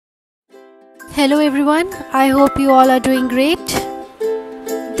Hello everyone, I hope you all are doing great.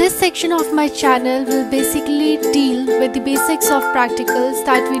 This section of my channel will basically deal with the basics of practicals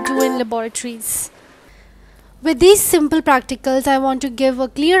that we do in laboratories. With these simple practicals, I want to give a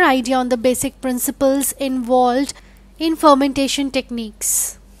clear idea on the basic principles involved in fermentation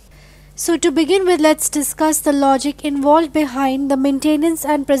techniques. So to begin with, let's discuss the logic involved behind the maintenance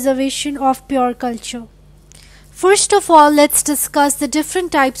and preservation of pure culture. First of all, let's discuss the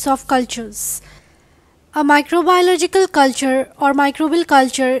different types of cultures. A microbiological culture or microbial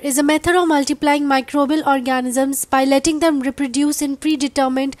culture is a method of multiplying microbial organisms by letting them reproduce in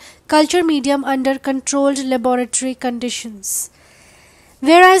predetermined culture medium under controlled laboratory conditions.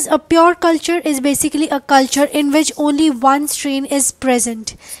 Whereas a pure culture is basically a culture in which only one strain is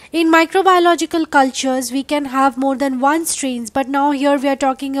present. In microbiological cultures, we can have more than one strains, but now here we are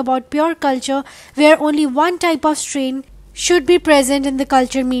talking about pure culture where only one type of strain should be present in the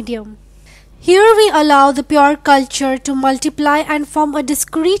culture medium. Here we allow the pure culture to multiply and form a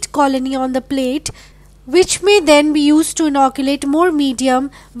discrete colony on the plate, which may then be used to inoculate more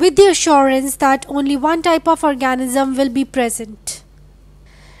medium with the assurance that only one type of organism will be present.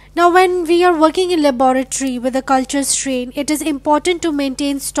 Now when we are working in laboratory with a culture strain, it is important to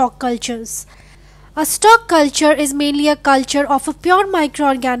maintain stock cultures. A stock culture is mainly a culture of a pure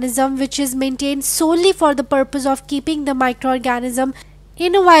microorganism which is maintained solely for the purpose of keeping the microorganism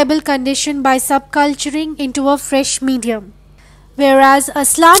in a viable condition by subculturing into a fresh medium. Whereas a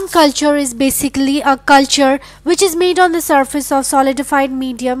slant culture is basically a culture which is made on the surface of solidified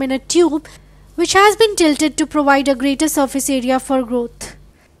medium in a tube which has been tilted to provide a greater surface area for growth.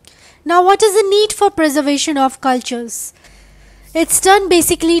 Now what is the need for preservation of cultures? It's done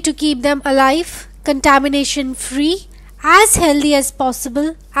basically to keep them alive, contamination free, as healthy as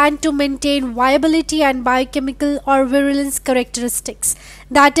possible, and to maintain viability and biochemical or virulence characteristics.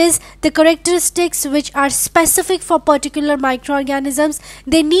 That is, the characteristics which are specific for particular microorganisms,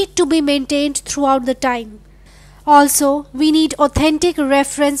 they need to be maintained throughout the time. Also, we need authentic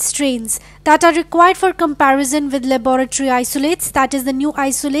reference strains that are required for comparison with laboratory isolates, that is the new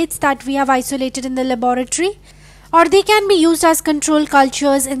isolates that we have isolated in the laboratory, or they can be used as control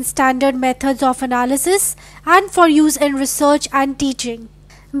cultures in standard methods of analysis and for use in research and teaching.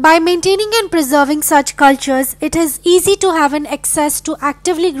 By maintaining and preserving such cultures, it is easy to have an access to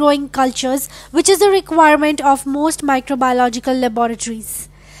actively growing cultures, which is a requirement of most microbiological laboratories.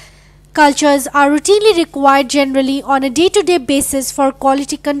 Cultures are routinely required generally on a day-to-day basis for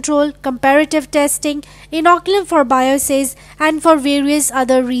quality control, comparative testing, inoculum for bioassays, and for various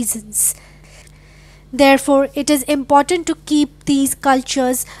other reasons. Therefore, it is important to keep these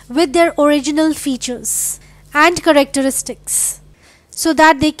cultures with their original features and characteristics so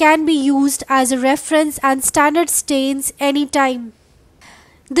that they can be used as a reference and standard stains anytime.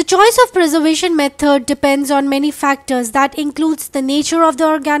 The choice of preservation method depends on many factors that includes the nature of the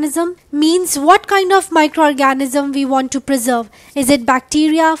organism, means what kind of microorganism we want to preserve. Is it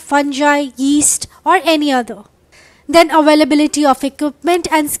bacteria, fungi, yeast, or any other? Then availability of equipment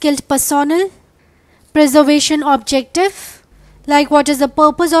and skilled personnel. Preservation objective, like what is the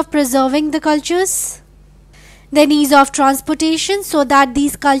purpose of preserving the cultures. Then ease of transportation so that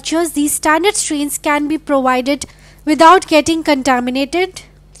these cultures, these standard strains can be provided without getting contaminated.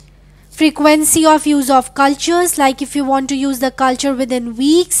 Frequency of use of cultures, like if you want to use the culture within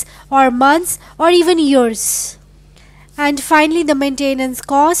weeks or months or even years. And finally the maintenance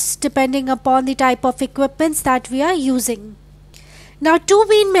costs depending upon the type of equipments that we are using. Now two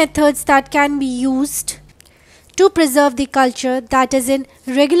main methods that can be used to preserve the culture that is in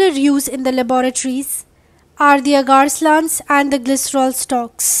regular use in the laboratories are the Agar Slants and the Glycerol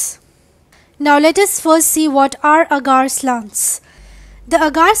Stocks. Now let us first see what are Agar Slants. The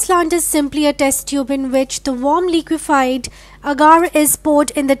agar slant is simply a test tube in which the warm liquefied agar is poured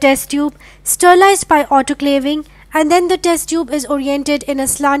in the test tube, sterilized by autoclaving, and then the test tube is oriented in a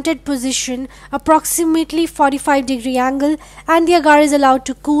slanted position approximately 45-degree angle and the agar is allowed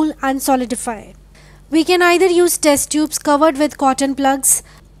to cool and solidify. We can either use test tubes covered with cotton plugs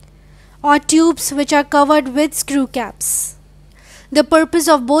or tubes which are covered with screw caps. The purpose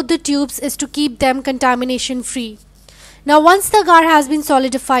of both the tubes is to keep them contamination free. Now once the agar has been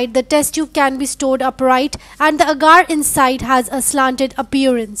solidified, the test tube can be stored upright and the agar inside has a slanted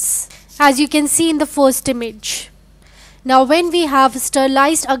appearance, as you can see in the first image. Now when we have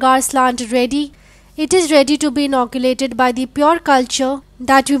sterilized agar slant ready, it is ready to be inoculated by the pure culture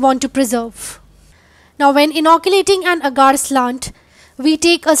that we want to preserve. Now when inoculating an agar slant, we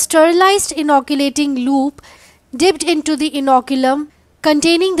take a sterilized inoculating loop dipped into the inoculum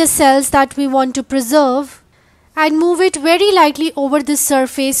containing the cells that we want to preserve, and move it very lightly over the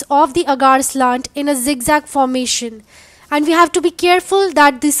surface of the agar slant in a zigzag formation, and we have to be careful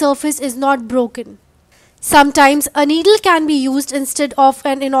that the surface is not broken. Sometimes a needle can be used instead of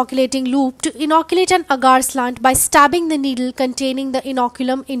an inoculating loop to inoculate an agar slant by stabbing the needle containing the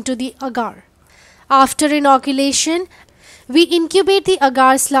inoculum into the agar. After inoculation, we incubate the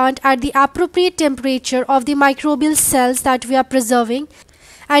agar slant at the appropriate temperature of the microbial cells that we are preserving,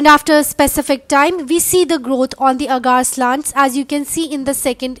 and after a specific time we see the growth on the agar slants, as you can see in the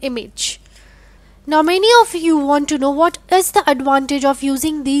second image. Now many of you want to know what is the advantage of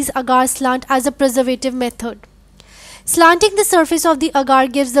using these agar slant as a preservative method. Slanting the surface of the agar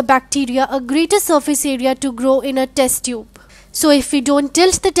gives the bacteria a greater surface area to grow in a test tube. So if we don't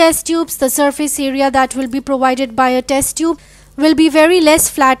tilt the test tubes, the surface area that will be provided by a test tube will be very less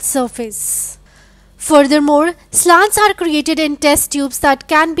flat surface. Furthermore, slants are created in test tubes that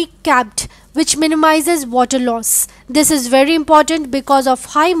can be capped, which minimizes water loss. This is very important because of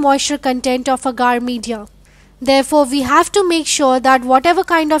high moisture content of agar media. Therefore, we have to make sure that whatever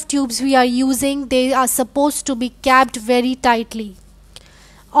kind of tubes we are using, they are supposed to be capped very tightly.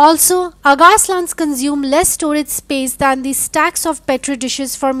 Also, agar slants consume less storage space than the stacks of petri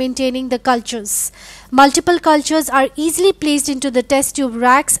dishes for maintaining the cultures. Multiple cultures are easily placed into the test tube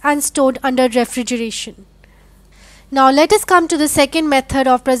racks and stored under refrigeration. Now let us come to the second method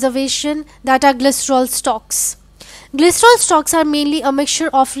of preservation, that are glycerol stocks. Glycerol stocks are mainly a mixture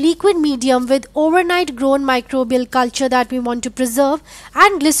of liquid medium with overnight grown microbial culture that we want to preserve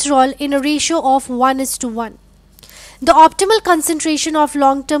and glycerol in a ratio of 1:1. The optimal concentration of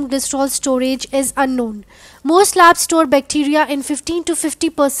long-term glycerol storage is unknown. Most labs store bacteria in 15 to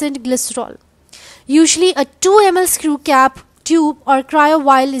 50% glycerol. Usually a 2 ml screw cap, tube or cryo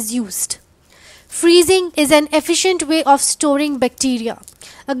vial is used. Freezing is an efficient way of storing bacteria.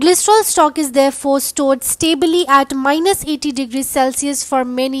 A glycerol stock is therefore stored stably at -80 degrees Celsius for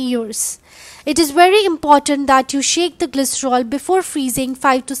many years. It is very important that you shake the glycerol before freezing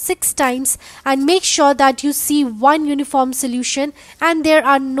 5 to 6 times and make sure that you see one uniform solution and there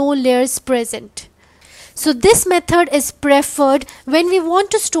are no layers present. So this method is preferred when we want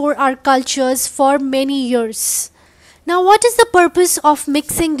to store our cultures for many years. Now what is the purpose of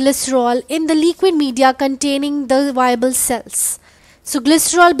mixing glycerol in the liquid media containing the viable cells? So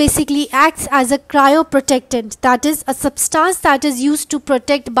glycerol basically acts as a cryoprotectant, that is a substance that is used to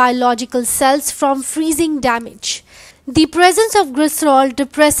protect biological cells from freezing damage. The presence of glycerol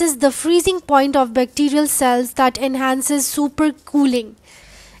depresses the freezing point of bacterial cells that enhances supercooling.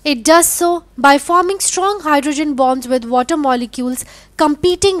 It does so by forming strong hydrogen bonds with water molecules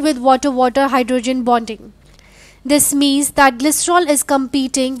competing with water-water hydrogen bonding. This means that glycerol is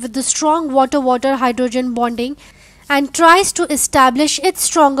competing with the strong water-water hydrogen bonding and tries to establish its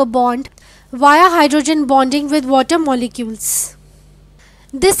stronger bond via hydrogen bonding with water molecules.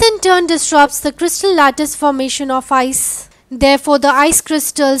 This in turn disrupts the crystal lattice formation of ice. Therefore, the ice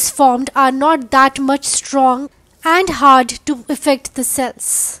crystals formed are not that much strong and hard to affect the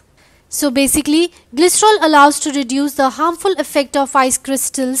cells. So basically, glycerol allows to reduce the harmful effect of ice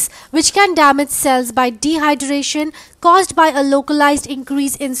crystals, which can damage cells by dehydration caused by a localized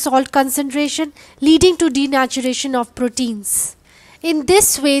increase in salt concentration, leading to denaturation of proteins. In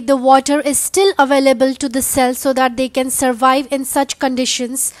this way, the water is still available to the cells so that they can survive in such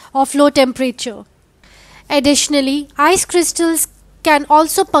conditions of low temperature. Additionally, ice crystals can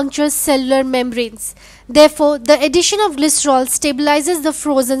also puncture cellular membranes. Therefore, the addition of glycerol stabilizes the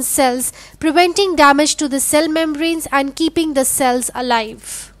frozen cells, preventing damage to the cell membranes and keeping the cells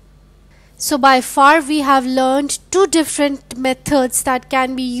alive. So by far we have learned two different methods that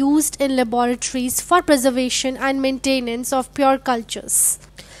can be used in laboratories for preservation and maintenance of pure cultures.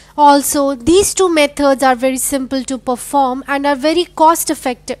 Also, these two methods are very simple to perform and are very cost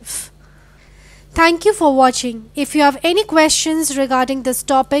effective. Thank you for watching. If you have any questions regarding this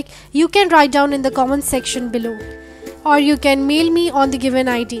topic, you can write down in the comment section below, or you can mail me on the given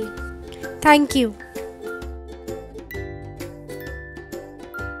ID. Thank you.